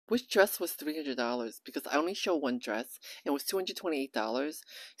which dress was $300? Because I only show one dress and it was $228.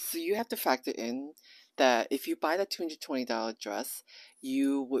 So you have to factor in that if you buy that $220 dress,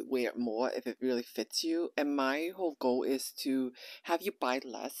 you would wear it more if it really fits you. And my whole goal is to have you buy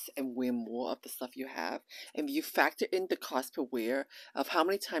less and wear more of the stuff you have. And you factor in the cost per wear of how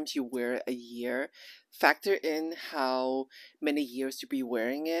many times you wear it a year, factor in how many years you'll be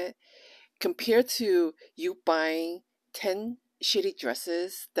wearing it, compared to you buying 10 shitty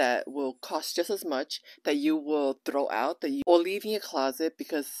dresses that will cost just as much, that you will throw out, or leave in your closet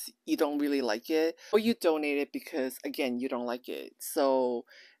because you don't really like it, or you donate it because again you don't like it. So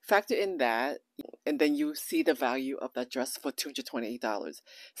factor in that, and then you see the value of that dress for $228.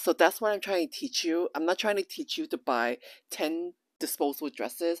 So that's what I'm trying to teach you. I'm not trying to teach you to buy 10 disposable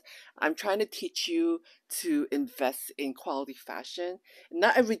dresses. I'm trying to teach you to invest in quality fashion.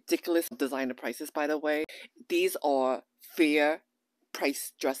 Not a ridiculous designer prices, by the way. These are fair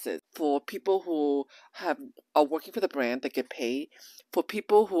price dresses for people who are working for the brand that get paid, for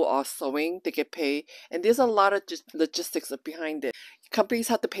people who are sewing they get paid, and there's a lot of just logistics behind it. Companies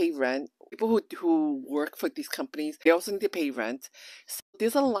have to pay rent. People who work for these companies, they also need to pay rent. So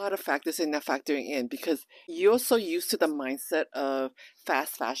there's a lot of factors in that factoring in, because you're so used to the mindset of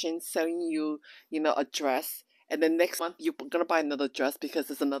fast fashion selling you, a dress, and then next month you're gonna buy another dress because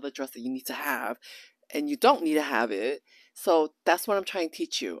there's another dress that you need to have, and you don't need to have it. So that's what I'm trying to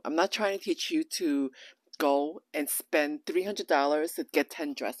teach you. I'm not trying to teach you to go and spend $300 to get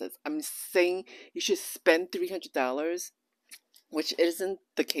 10 dresses. I'm saying you should spend $300, which isn't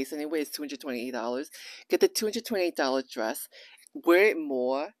the case anyway. It's $228. Get the $228 dress, wear it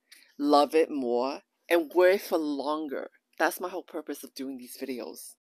more, love it more, and wear it for longer. That's my whole purpose of doing these videos.